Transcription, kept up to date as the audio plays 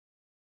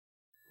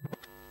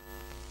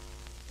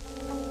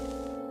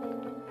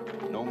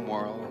No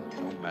moral,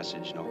 no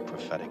message, no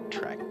prophetic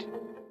tract.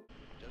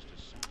 Just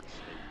a simple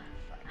statement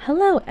of fact.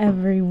 Hello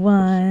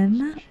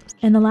everyone!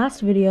 In the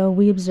last video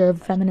we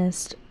observed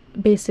feminists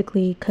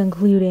basically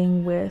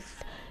concluding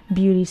with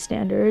beauty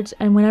standards,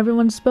 and when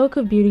everyone spoke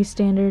of beauty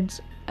standards,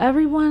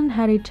 everyone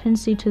had a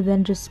tendency to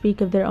then just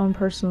speak of their own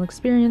personal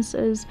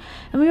experiences,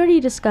 and we already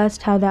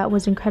discussed how that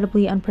was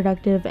incredibly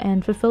unproductive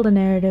and fulfilled a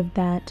narrative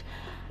that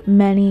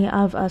many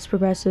of us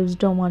progressives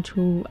don't want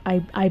to,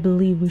 I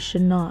believe we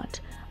should not,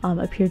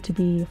 appear to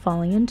be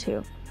falling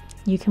into.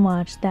 You can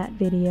watch that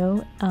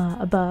video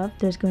above.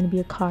 There's going to be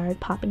a card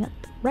popping up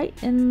right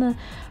in the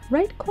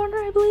right corner,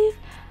 I believe.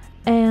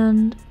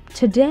 And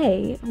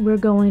today we're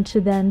going to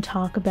then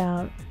talk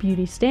about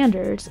beauty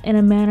standards in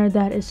a manner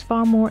that is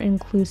far more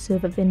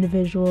inclusive of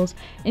individuals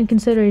in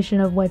consideration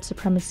of white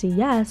supremacy,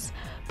 yes,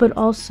 but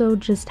also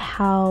just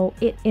how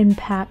it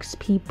impacts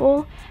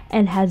people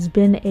and has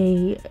been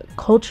a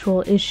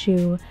cultural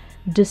issue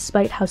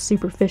despite how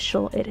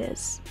superficial it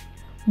is.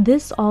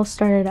 This all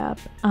started up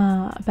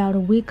about a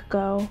week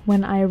ago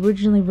when I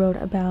originally wrote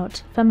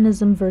about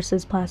feminism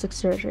versus plastic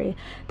surgery.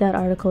 That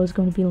article is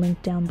going to be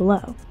linked down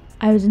below.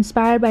 I was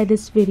inspired by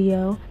this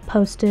video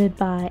posted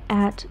by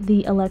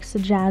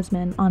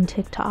 @theAlexaJasmine on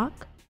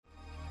TikTok.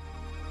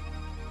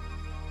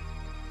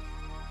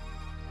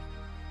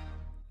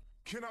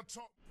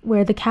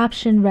 Where the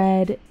caption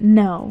read,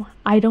 "No,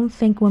 I don't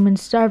think women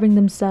starving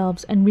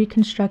themselves and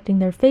reconstructing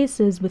their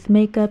faces with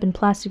makeup and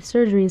plastic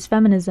surgery is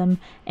feminism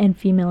and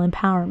female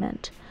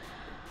empowerment."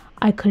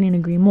 I couldn't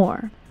agree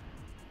more.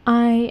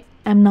 I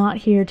am not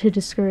here to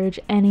discourage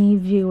any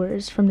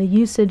viewers from the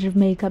usage of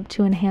makeup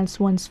to enhance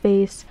one's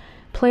face,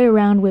 play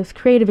around with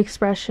creative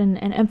expression,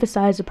 and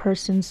emphasize a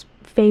person's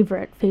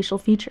favorite facial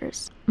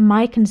features.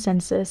 My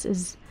consensus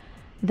is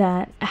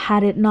that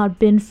had it not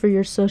been for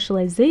your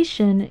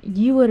socialization,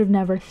 you would have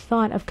never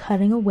thought of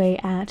cutting away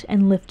at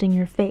and lifting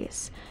your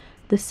face.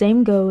 The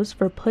same goes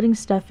for putting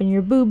stuff in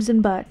your boobs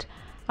and butt.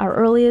 Our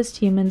earliest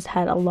humans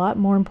had a lot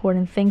more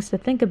important things to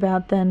think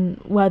about than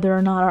whether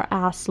or not our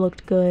ass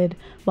looked good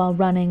while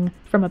running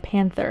from a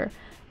panther.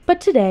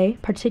 But today,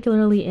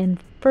 particularly in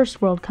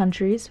first world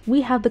countries,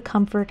 we have the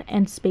comfort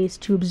and space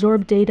to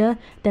absorb data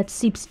that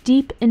seeps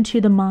deep into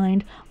the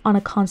mind on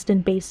a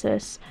constant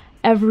basis.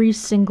 Every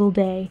single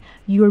day,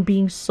 you are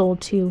being sold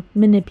to,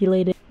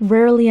 manipulated.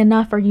 Rarely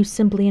enough are you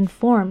simply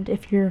informed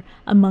if you're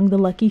among the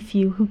lucky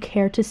few who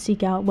care to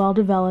seek out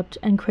well-developed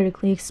and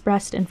critically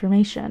expressed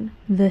information.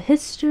 The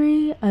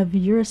history of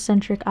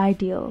Eurocentric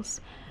ideals,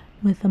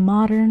 with a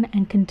modern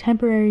and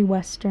contemporary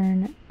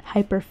Western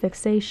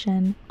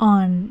hyperfixation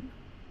on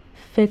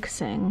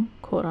fixing,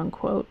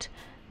 quote-unquote,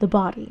 the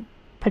body,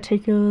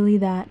 particularly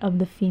that of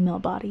the female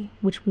body,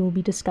 which we will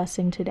be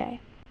discussing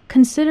today.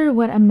 Consider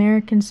what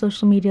American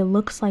social media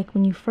looks like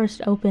when you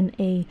first open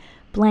a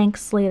blank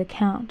slate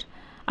account.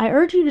 I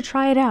urge you to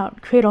try it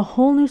out. Create a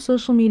whole new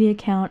social media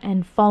account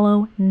and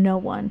follow no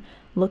one.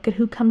 Look at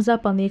who comes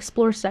up on the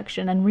explore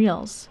section and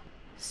reels.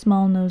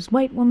 Small-nosed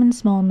white woman,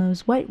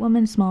 small-nosed white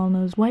woman,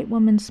 small-nosed white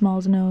woman,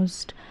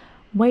 small-nosed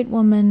white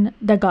woman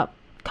that got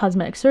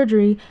cosmetic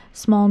surgery,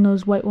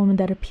 small-nosed white woman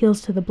that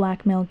appeals to the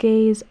black male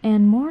gaze,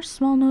 and more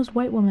small-nosed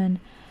white women.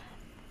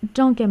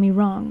 Don't get me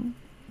wrong,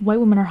 white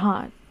women are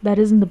hot. That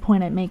isn't the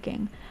point I'm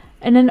making.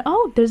 And then,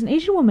 oh, there's an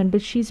Asian woman,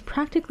 but she's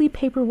practically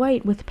paper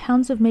white with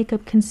pounds of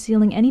makeup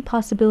concealing any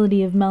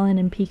possibility of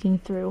melanin peeking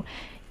through,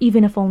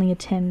 even if only a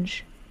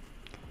tinge.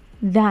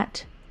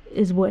 That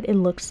is what it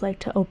looks like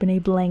to open a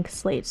blank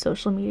slate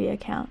social media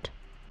account.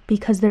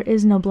 Because there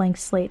is no blank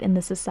slate in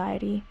this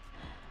society.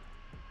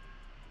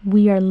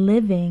 We are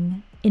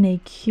living in a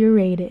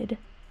curated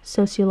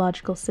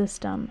sociological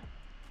system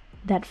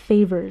that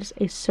favors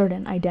a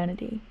certain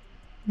identity.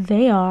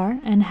 They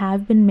are and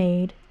have been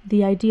made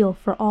the ideal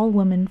for all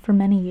women for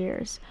many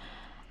years.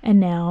 And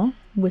now,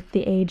 with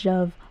the age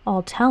of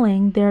all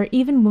telling, there are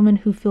even women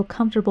who feel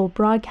comfortable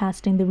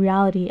broadcasting the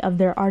reality of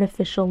their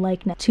artificial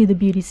likeness to the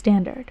beauty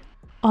standard.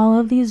 All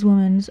of these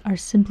women are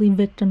simply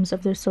victims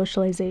of their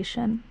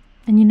socialization.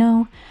 And you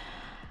know,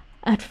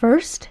 at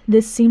first,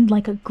 this seemed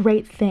like a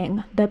great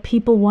thing, that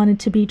people wanted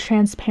to be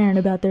transparent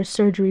about their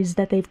surgeries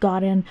that they've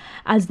gotten,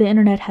 as the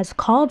internet has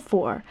called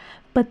for.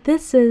 But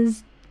this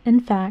is, in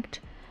fact,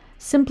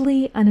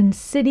 simply an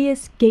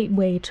insidious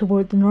gateway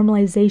toward the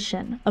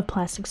normalization of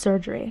plastic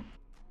surgery.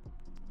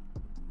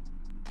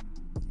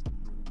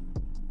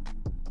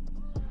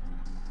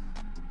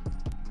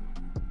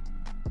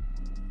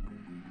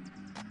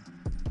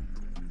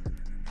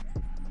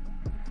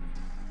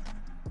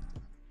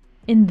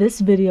 In this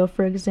video,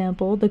 for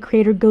example, the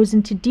creator goes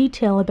into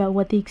detail about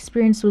what the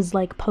experience was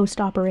like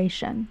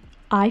post-operation.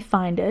 I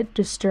find it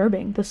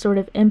disturbing, the sort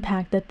of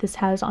impact that this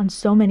has on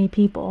so many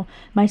people,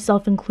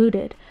 myself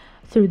included,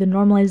 through the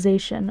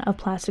normalization of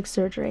plastic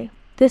surgery.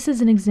 This is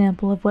an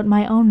example of what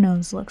my own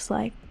nose looks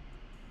like.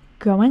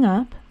 Growing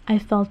up, I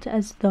felt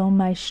as though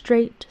my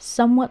straight,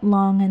 somewhat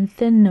long and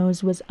thin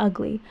nose was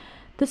ugly.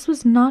 This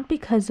was not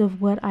because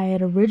of what I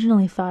had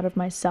originally thought of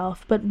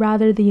myself, but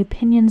rather the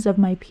opinions of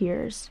my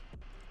peers.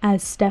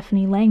 As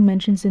Stephanie Lang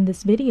mentions in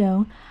this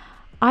video,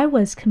 I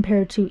was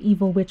compared to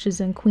evil witches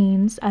and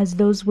queens, as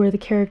those were the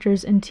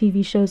characters in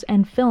TV shows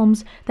and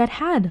films that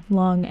had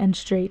long and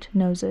straight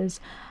noses,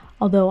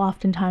 although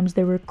oftentimes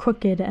they were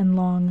crooked and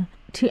long,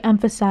 to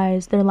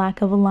emphasize their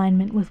lack of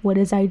alignment with what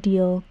is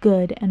ideal,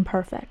 good, and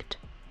perfect.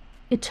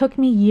 It took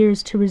me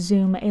years to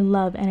resume a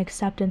love and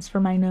acceptance for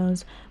my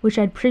nose, which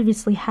I'd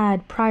previously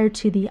had prior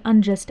to the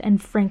unjust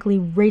and frankly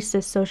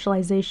racist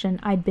socialization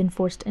I'd been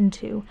forced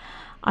into.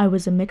 I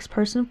was a mixed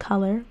person of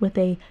color with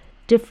a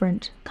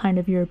different kind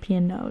of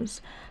European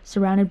nose,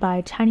 surrounded by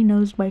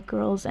tiny-nosed white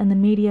girls and the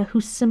media who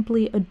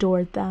simply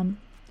adored them.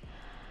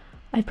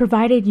 I've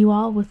provided you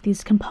all with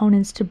these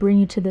components to bring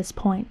you to this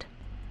point.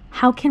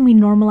 How can we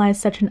normalize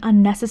such an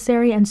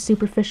unnecessary and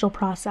superficial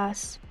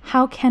process?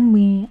 How can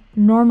we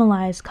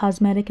normalize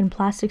cosmetic and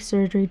plastic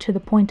surgery to the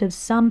point of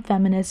some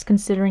feminists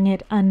considering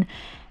it an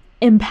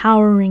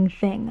empowering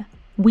thing?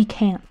 We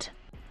can't.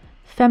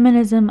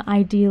 Feminism,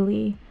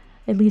 ideally,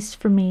 at least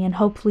for me and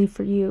hopefully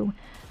for you,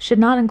 should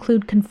not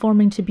include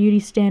conforming to beauty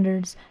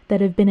standards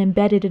that have been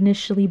embedded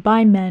initially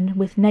by men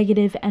with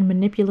negative and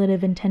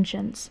manipulative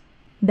intentions,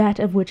 that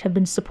of which have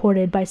been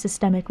supported by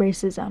systemic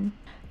racism,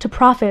 to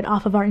profit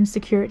off of our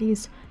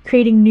insecurities,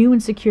 creating new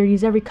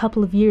insecurities every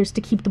couple of years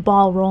to keep the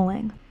ball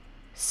rolling,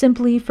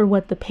 simply for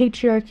what the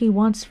patriarchy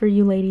wants for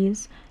you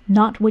ladies,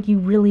 not what you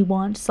really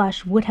want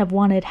 / would have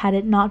wanted had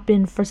it not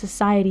been for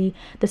society,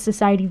 the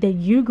society that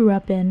you grew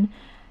up in,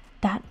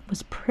 that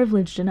was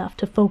privileged enough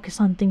to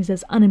focus on things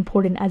as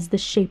unimportant as the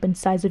shape and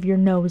size of your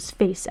nose,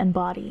 face, and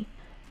body.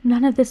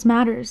 None of this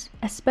matters,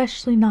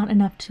 especially not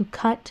enough to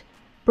cut,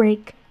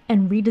 break,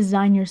 and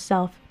redesign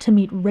yourself to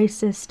meet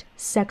racist,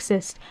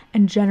 sexist,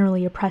 and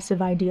generally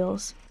oppressive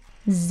ideals.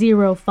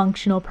 Zero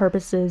functional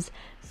purposes,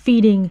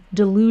 feeding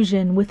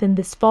delusion within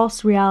this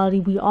false reality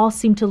we all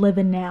seem to live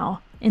in now,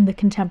 in the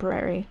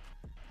contemporary.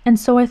 And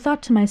so I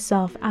thought to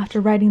myself,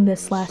 after writing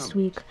this last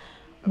week,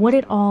 what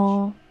it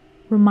all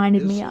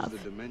reminded me of.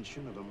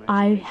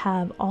 I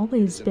have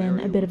always been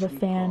a bit of a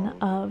fan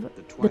of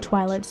The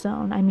Twilight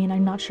Zone. I mean,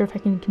 I'm not sure if I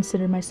can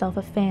consider myself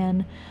a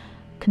fan,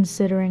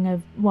 considering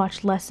I've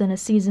watched less than a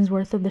season's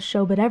worth of the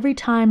show, but every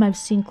time I've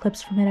seen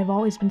clips from it, I've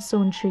always been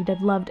so intrigued.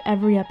 I've loved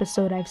every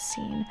episode I've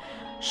seen.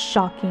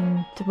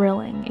 Shocking,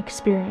 thrilling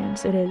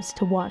experience it is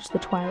to watch the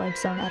Twilight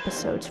Zone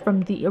episodes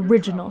from the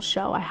original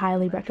show. I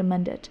highly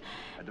recommend it.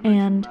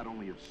 And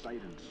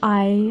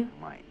I,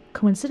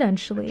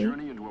 coincidentally,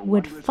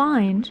 would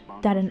find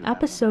that an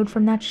episode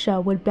from that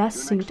show would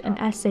best suit an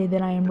essay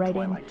that I am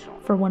writing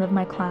for one of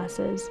my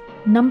classes.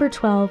 Number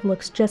 12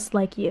 looks just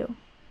like you.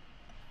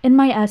 In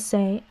my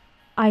essay,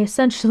 I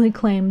essentially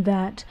claim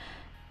that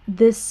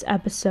this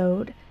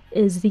episode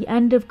is the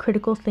end of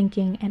critical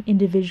thinking and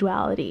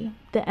individuality,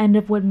 the end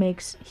of what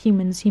makes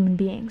humans human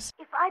beings.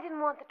 If I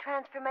didn't want the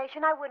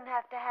transformation, I wouldn't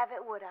have to have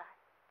it, would I?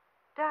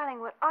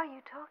 Darling, what are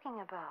you talking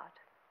about?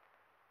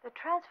 The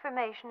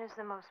transformation is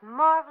the most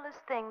marvelous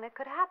thing that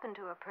could happen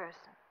to a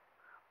person.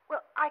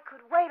 Well, I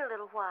could wait a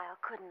little while,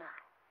 couldn't I?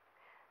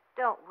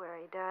 Don't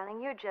worry,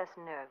 darling, you're just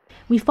nervous.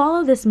 We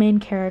follow this main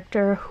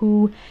character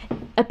who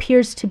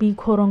appears to be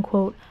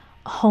quote-unquote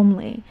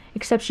homely,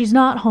 except she's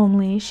not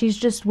homely. She's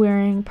just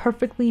wearing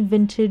perfectly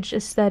vintage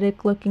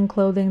aesthetic-looking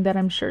clothing that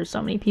I'm sure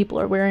so many people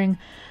are wearing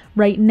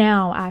right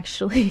now,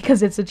 actually,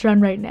 because it's a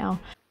trend right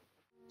now.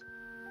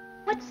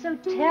 What's so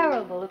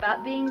terrible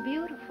about being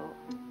beautiful?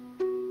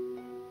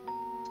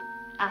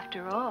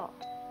 After all,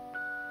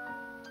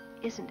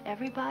 isn't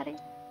everybody?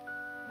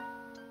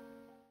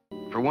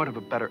 For want of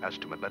a better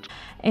estimate, let's...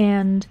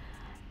 And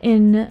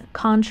in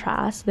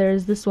contrast,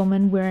 there's this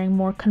woman wearing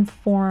more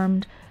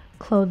conformed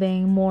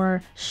clothing,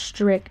 more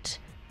strict,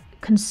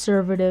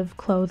 conservative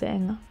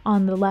clothing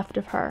on the left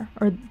of her,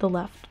 or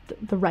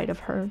the right of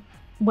her,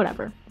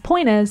 whatever.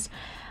 Point is,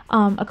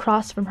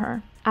 across from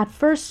her. At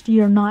first,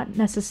 you're not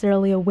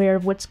necessarily aware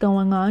of what's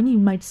going on. You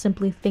might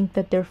simply think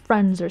that they're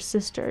friends or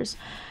sisters.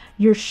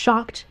 You're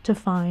shocked to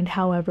find,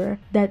 however,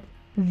 that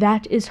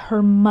that is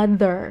her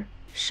mother.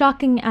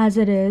 Shocking as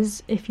it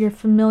is, if you're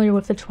familiar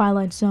with the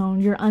Twilight Zone,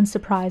 you're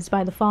unsurprised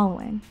by the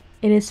following.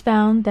 It is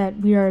found that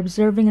we are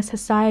observing a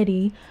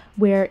society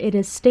where it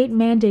is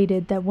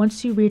state-mandated that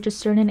once you reach a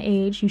certain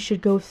age, you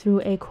should go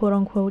through a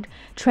quote-unquote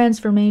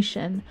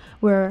transformation,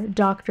 where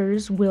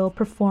doctors will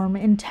perform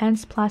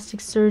intense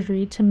plastic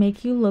surgery to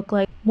make you look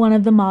like one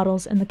of the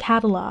models in the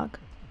catalog.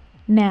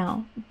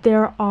 Now,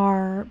 there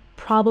are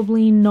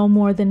probably no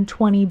more than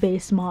 20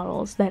 base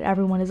models that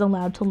everyone is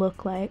allowed to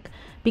look like,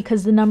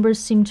 because the numbers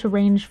seem to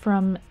range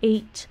from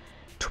 8,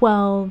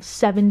 12,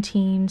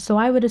 17, so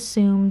I would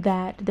assume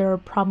that there are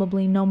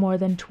probably no more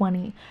than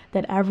 20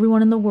 that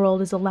everyone in the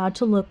world is allowed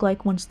to look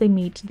like once they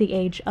meet the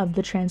age of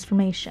the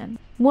transformation.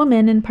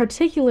 Women in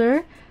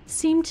particular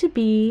seem to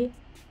be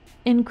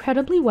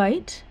incredibly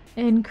white,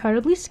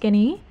 incredibly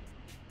skinny,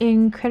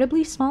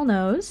 incredibly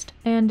small-nosed,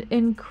 and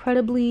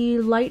incredibly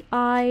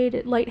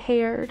light-eyed,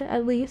 light-haired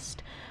at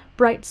least,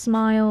 bright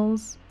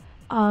smiles.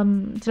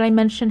 Did I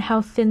mention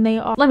how thin they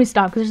are? Let me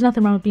stop, because there's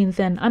nothing wrong with being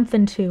thin. I'm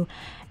thin too.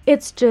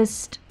 It's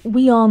just,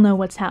 we all know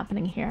what's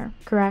happening here,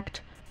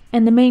 correct?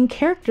 And the main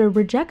character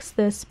rejects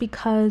this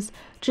because,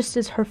 just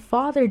as her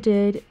father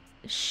did,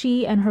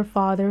 she and her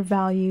father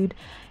valued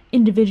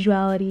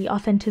individuality,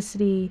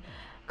 authenticity,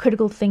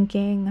 critical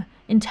thinking,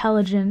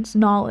 intelligence,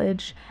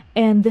 knowledge,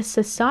 and this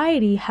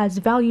society has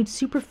valued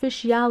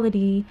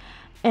superficiality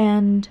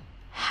and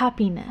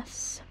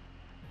happiness.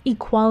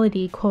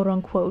 Equality, quote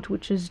unquote,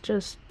 which is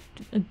just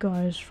a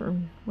guise for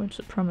white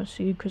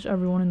supremacy because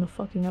everyone in the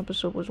fucking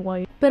episode was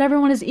white. But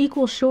everyone is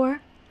equal,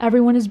 sure.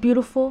 Everyone is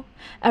beautiful.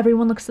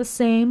 Everyone looks the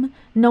same.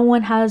 No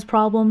one has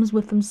problems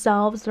with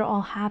themselves. They're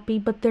all happy,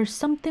 but there's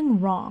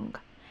something wrong.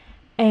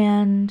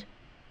 And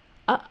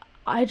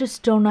I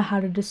just don't know how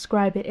to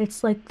describe it.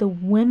 It's like the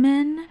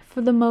women,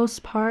 for the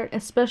most part,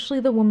 especially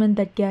the women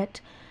that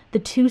get the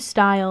two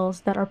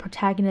styles that our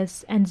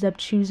protagonist ends up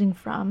choosing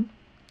from,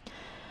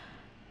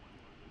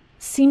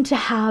 seem to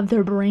have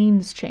their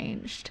brains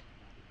changed.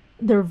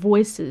 Their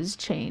voices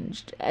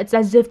changed. It's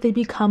as if they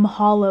become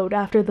hollowed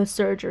after the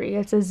surgery.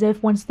 It's as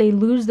if once they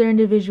lose their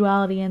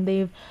individuality and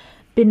they've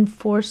been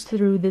forced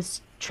through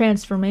this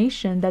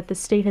transformation that the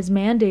state has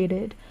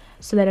mandated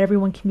so that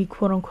everyone can be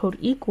quote unquote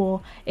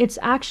equal, it's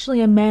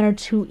actually a manner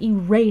to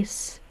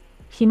erase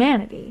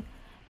humanity.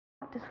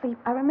 To sleep,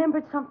 I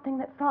remembered something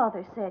that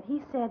Father said.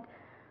 He said,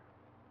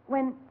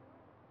 when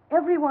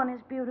everyone is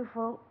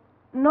beautiful,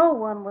 no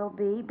one will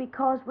be,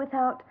 because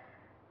without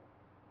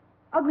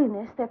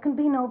ugliness, there can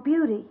be no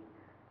beauty.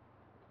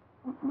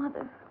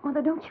 Mother,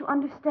 don't you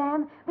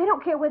understand? They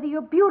don't care whether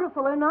you're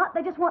beautiful or not.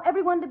 They just want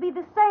everyone to be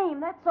the same,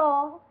 that's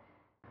all.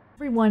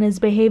 Everyone is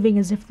behaving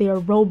as if they are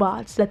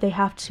robots, that they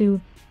have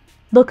to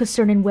look a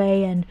certain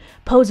way and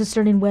pose a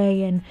certain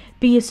way and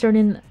be a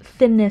certain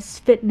thinness,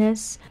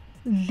 fitness.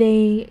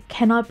 They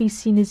cannot be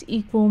seen as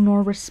equal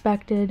nor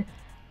respected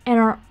and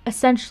are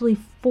essentially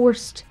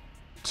forced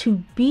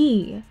to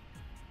be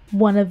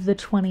one of the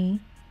 20.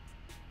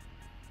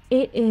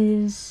 It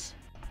is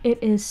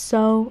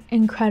so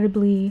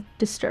incredibly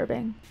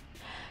disturbing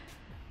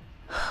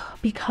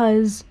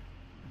because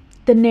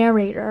the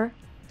narrator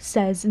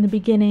says in the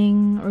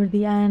beginning or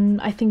the end,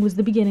 I think it was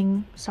the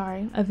beginning,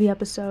 of the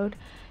episode,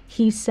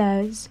 he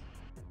says,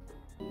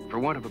 For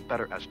want of a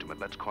better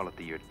estimate, let's call it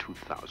the year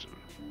 2000.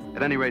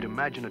 At any rate,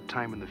 imagine a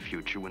time in the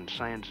future when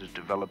science has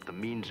developed the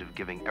means of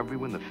giving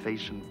everyone the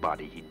face and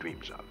body he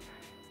dreams of.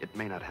 It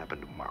may not happen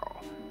tomorrow,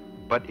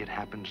 but it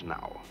happens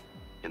now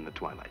in the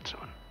Twilight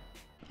Zone.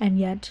 And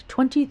yet,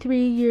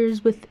 23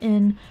 years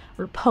within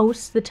or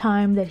post the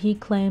time that he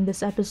claimed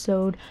this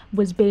episode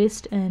was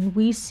based in,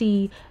 we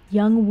see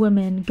young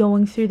women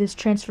going through this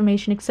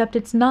transformation, except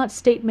it's not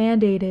state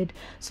mandated,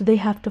 so they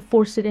have to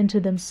force it into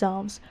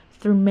themselves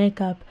through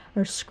makeup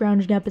or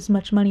scrounging up as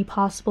much money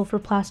possible for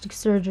plastic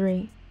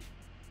surgery.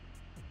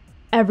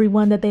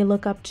 Everyone that they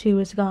look up to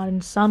has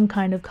gotten some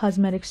kind of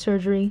cosmetic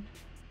surgery.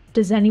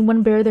 Does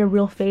anyone bear their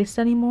real face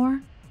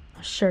anymore?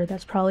 Sure,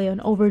 that's probably an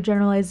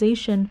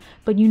overgeneralization,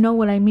 but you know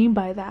what I mean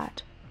by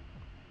that.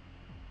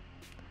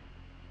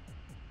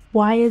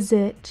 Why is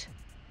it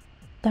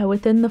that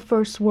within the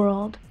first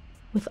world,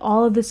 with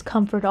all of this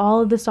comfort,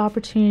 all of this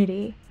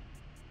opportunity,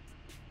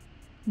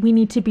 we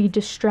need to be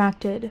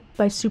distracted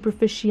by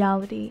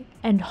superficiality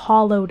and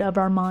hollowed of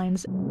our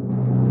minds?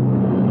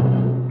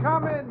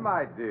 Come in,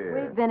 my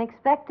dear. We've been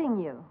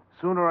expecting you.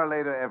 Sooner or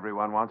later,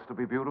 everyone wants to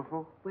be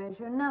beautiful. Where's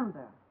your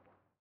number?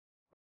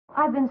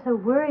 I've been so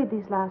worried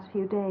these last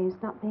few days,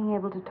 not being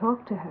able to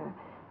talk to her.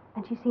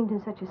 And she seemed in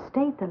such a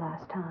state the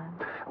last time.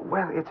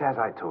 Well, it's as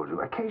I told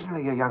you.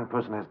 Occasionally, a young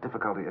person has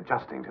difficulty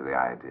adjusting to the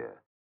idea.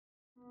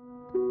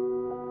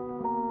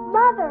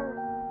 Mother!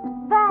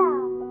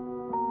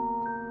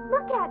 Val!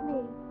 Look at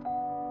me!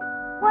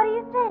 What do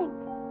you think?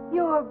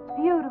 You're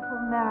beautiful,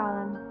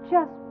 Marilyn.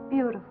 Just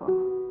beautiful.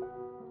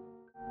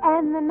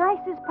 And the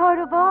nicest part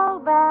of all,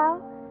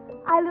 Val,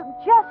 I look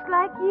just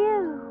like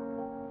you.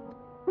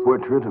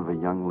 Portrait of a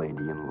young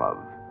lady in love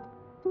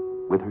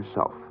with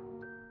herself.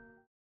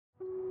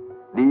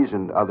 These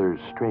and other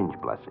strange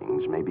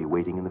blessings may be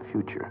waiting in the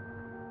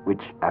future,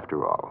 which,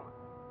 after all,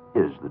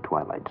 is the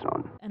Twilight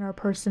Zone. And our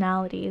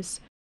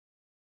personalities.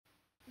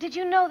 Did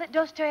you know that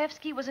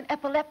Dostoevsky was an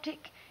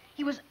epileptic?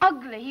 He was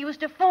ugly, he was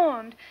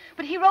deformed,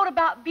 but he wrote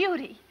about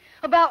beauty,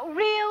 about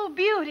real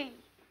beauty.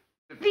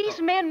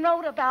 These men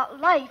wrote about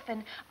life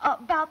and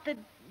about the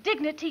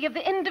dignity of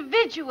the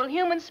individual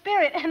human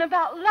spirit and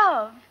about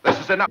love. This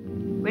is enough.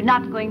 We're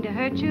not going to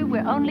hurt you,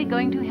 we're only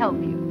going to help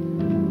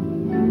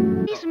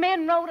you. These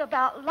men wrote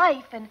about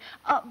life and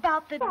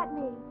about the Look at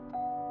me.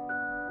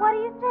 What do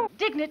you think?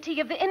 dignity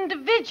of the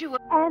individual.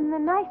 And the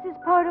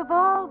nicest part of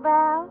all,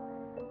 Val,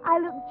 I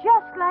look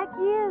just like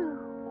you.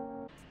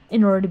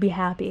 In order to be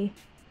happy.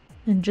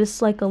 And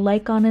just like a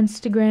like on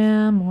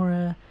Instagram or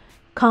a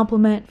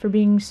compliment for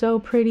being so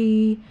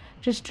pretty,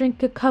 just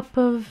drink a cup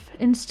of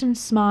instant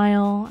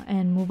smile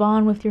and move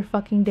on with your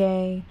fucking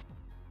day.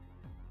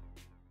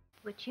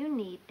 What you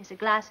need is a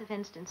glass of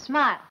instant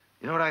smile.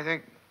 You know what I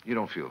think? You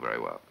don't feel very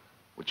well.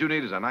 What you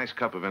need is a nice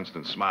cup of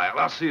instant smile.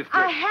 I'll see if...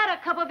 I had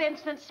a cup of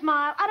instant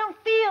smile. I don't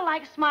feel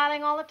like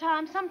smiling all the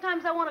time.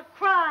 Sometimes I want to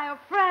cry or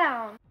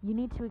frown. You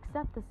need to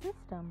accept the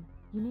system.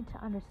 You need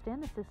to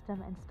understand the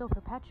system and still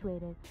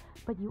perpetuate it,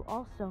 but you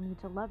also need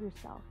to love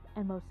yourself,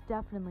 and most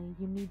definitely,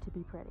 you need to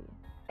be pretty.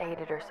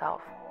 Hated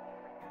herself.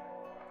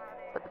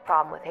 But the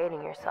problem with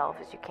hating yourself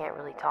is you can't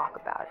really talk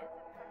about it.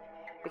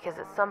 Because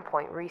at some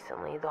point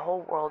recently, the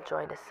whole world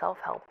joined a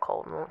self-help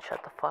cult and won't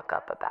shut the fuck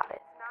up about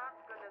it. It's not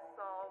gonna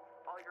solve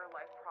all your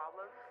life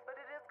problems, but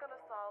it is gonna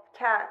solve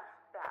Kat,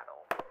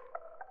 battle.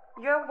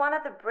 you're one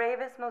of the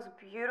bravest, most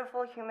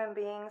beautiful human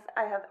beings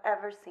I have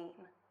ever seen.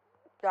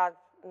 That's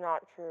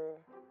not true.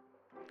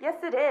 Yes,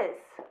 it is.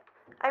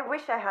 I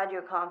wish I had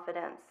your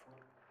confidence.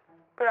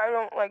 But I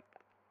don't,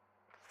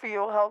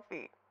 feel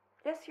healthy.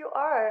 Yes, you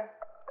are.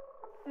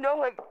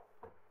 No,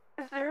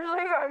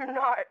 seriously, I'm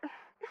not.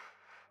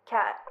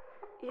 Kat,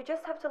 you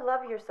just have to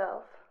love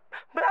yourself.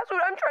 But that's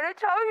what I'm trying to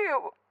tell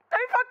you.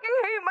 I fucking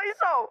hate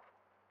myself.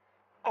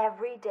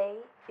 Every day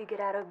you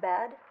get out of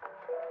bed,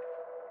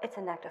 it's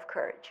an act of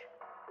courage.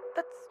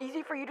 That's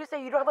easy for you to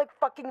say. You don't have,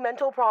 fucking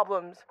mental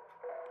problems.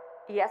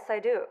 Yes, I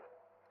do.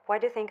 Why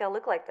do you think I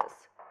look like this?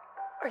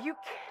 Are you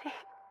kidding?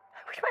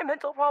 I wish my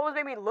mental problems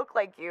made me look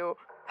like you.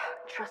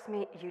 Trust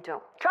me, you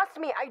don't. Trust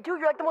me, I do.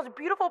 You're the most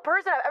beautiful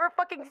person I've ever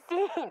fucking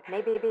seen.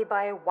 Maybe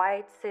by a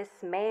white, cis,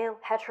 male,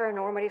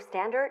 heteronormative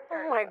standard?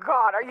 Oh my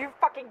god, are you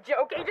fucking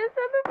joking? Just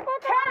said the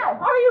fuck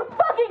Kat, are you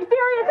fucking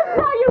serious? It's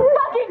not you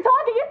fucking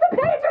talking, it's the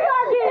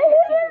patriarchy!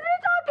 It is me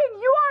talking!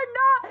 You are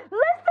not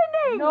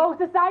listening! No,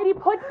 society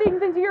puts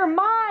things into your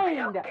mind!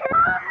 Love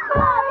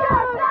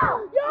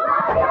yourself!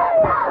 Love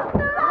yourself!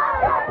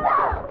 Love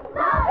yourself!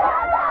 Love yourself!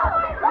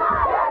 Love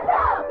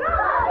yourself!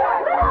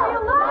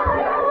 Love yourself!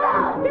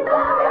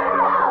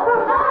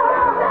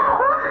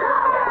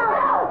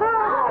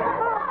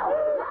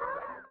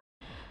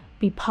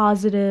 Be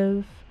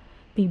positive,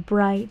 be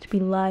bright, be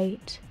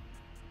light.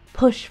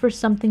 Push for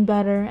something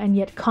better and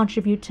yet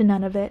contribute to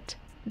none of it.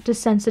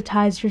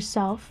 Desensitize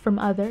yourself from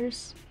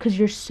others because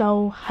you're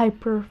so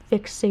hyper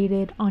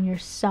fixated on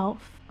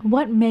yourself.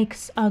 What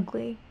makes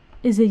ugly?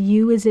 Is it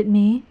you? Is it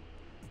me?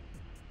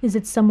 Is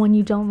it someone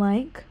you don't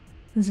like?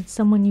 Is it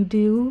someone you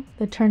do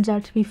that turns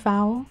out to be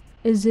foul?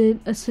 Is it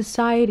a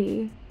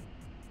society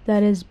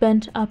that is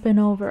bent up and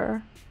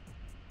over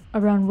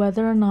around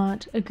whether or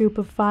not a group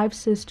of 5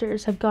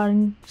 sisters have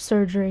gotten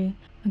surgery,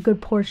 a good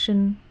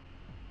portion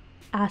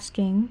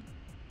asking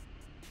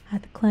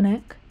at the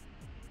clinic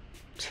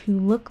to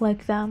look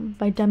like them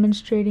by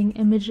demonstrating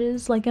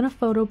images like in a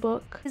photo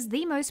book? Is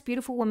the most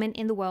beautiful woman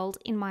in the world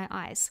in my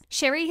eyes.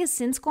 Sherry has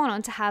since gone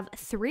on to have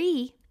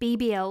 3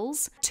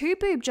 BBLs, 2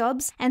 boob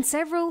jobs, and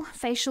several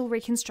facial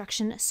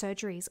reconstruction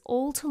surgeries,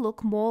 all to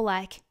look more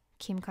like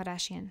Kim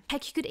Kardashian.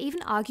 Heck, you could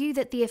even argue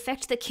that the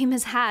effect that Kim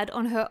has had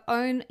on her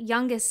own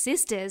younger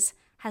sisters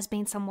has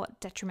been somewhat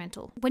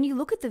detrimental. When you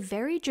look at the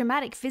very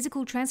dramatic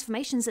physical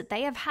transformations that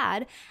they have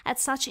had at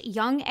such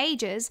young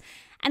ages,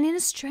 and in a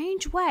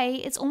strange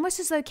way, it's almost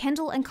as though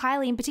Kendall and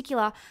Kylie in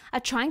particular are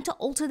trying to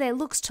alter their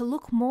looks to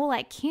look more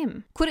like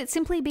Kim. Could it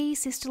simply be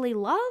sisterly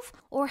love?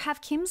 Or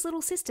have Kim's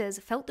little sisters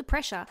felt the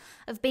pressure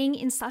of being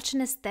in such an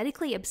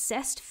aesthetically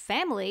obsessed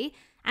family,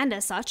 and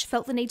as such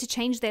felt the need to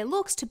change their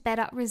looks to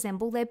better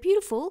resemble their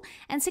beautiful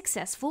and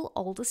successful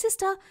older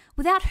sister,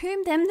 without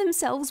whom them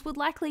themselves would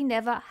likely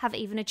never have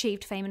even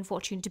achieved fame and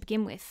fortune to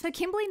begin with? So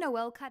Kimberly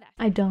Noel Kardashian.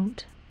 I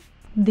don't.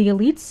 The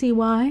elites see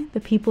why. The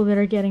people that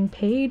are getting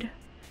paid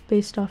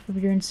based off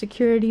of your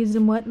insecurities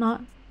and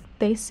whatnot,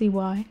 they see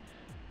why.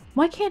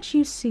 Why can't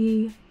you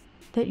see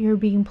that you're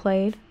being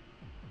played?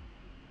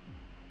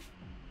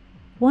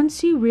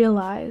 Once you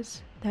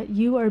realize that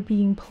you are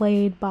being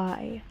played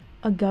by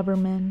a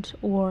government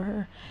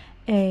or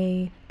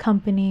a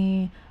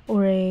company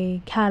or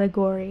a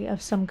category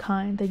of some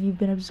kind that you've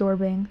been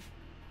absorbing,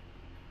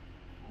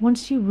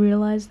 once you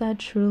realize that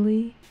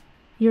truly,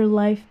 your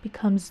life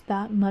becomes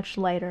that much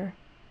lighter.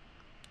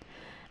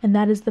 And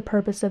that is the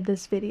purpose of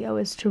this video,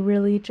 is to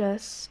really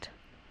just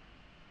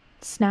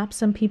snap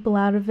some people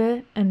out of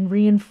it and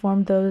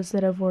re-inform those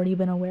that have already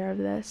been aware of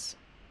this,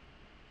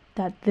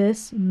 that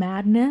this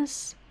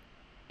madness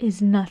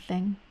is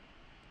nothing.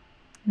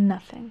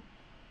 Nothing.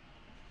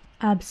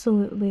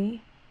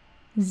 Absolutely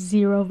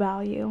zero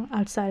value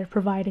outside of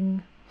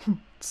providing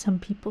some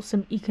people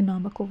some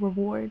economical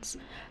rewards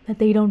that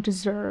they don't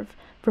deserve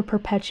for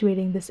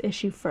perpetuating this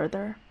issue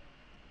further.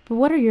 But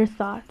what are your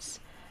thoughts?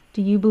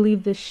 Do you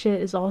believe this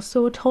shit is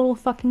also a total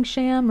fucking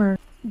sham, or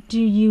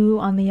do you,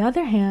 on the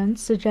other hand,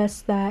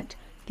 suggest that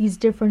these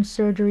different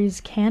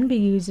surgeries can be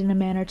used in a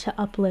manner to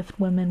uplift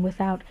women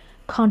without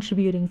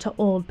contributing to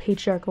old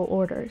patriarchal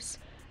orders?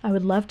 I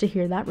would love to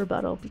hear that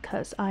rebuttal,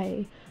 because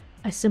I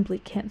simply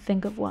can't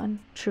think of one,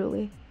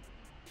 truly.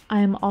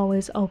 I am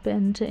always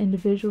open to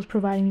individuals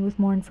providing me with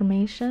more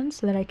information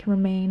so that I can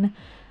remain,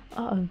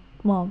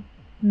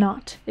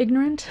 not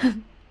ignorant.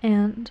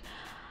 And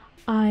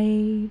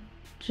I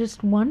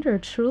just wonder,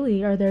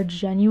 truly, are there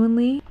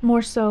genuinely,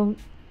 more so,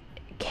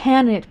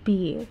 can it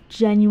be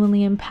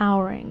genuinely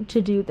empowering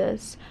to do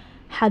this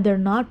had there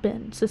not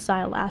been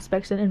societal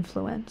aspects and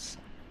influence?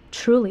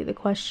 Truly, the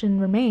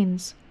question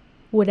remains,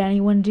 would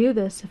anyone do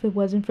this if it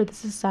wasn't for the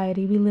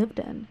society we lived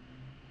in?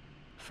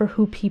 for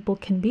who people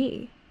can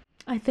be.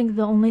 I think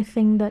the only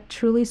thing that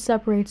truly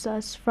separates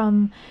us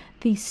from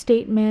the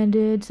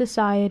state-mandated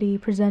society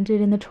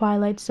presented in the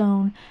Twilight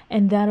Zone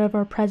and that of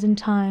our present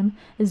time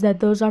is that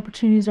those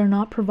opportunities are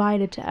not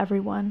provided to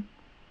everyone.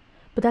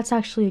 But that's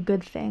actually a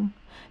good thing,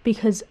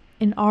 because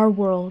in our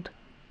world,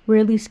 we're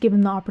at least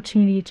given the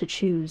opportunity to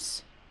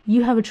choose.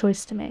 You have a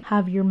choice to make.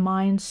 Have your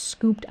mind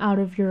scooped out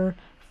of your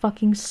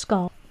fucking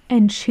skull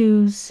and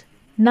choose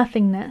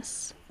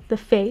nothingness, the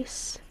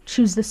face,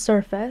 choose the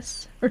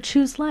surface, or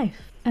choose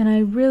life. And I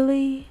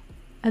really,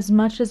 as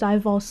much as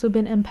I've also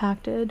been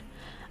impacted,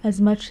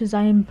 as much as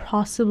I am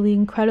possibly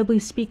incredibly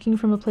speaking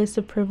from a place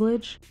of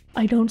privilege,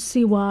 I don't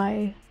see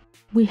why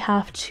we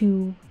have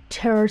to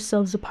tear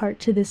ourselves apart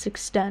to this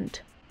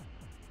extent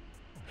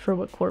for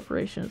what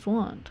corporations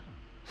want.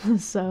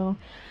 So,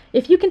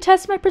 if you can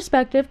test my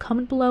perspective,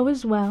 comment below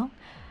as well.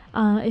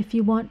 If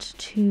you want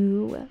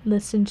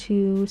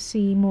to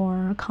see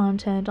more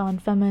content on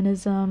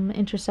feminism,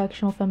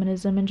 intersectional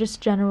feminism, and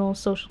just general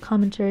social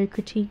commentary,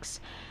 critiques,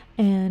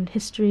 and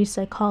history,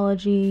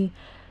 psychology,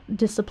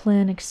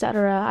 discipline,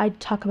 etc. I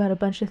talk about a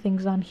bunch of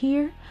things on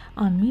here,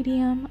 on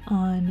Medium,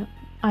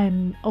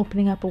 I'm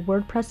opening up a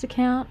WordPress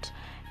account,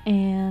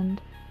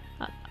 and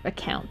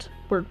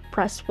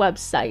WordPress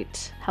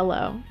website,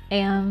 hello,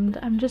 and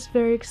I'm just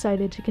very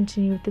excited to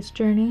continue with this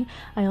journey.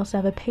 I also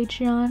have a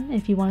Patreon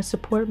if you want to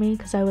support me,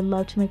 because I would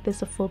love to make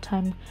this a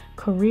full-time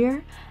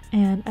career,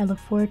 and I look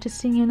forward to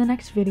seeing you in the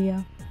next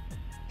video.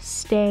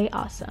 Stay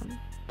awesome.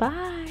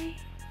 Bye!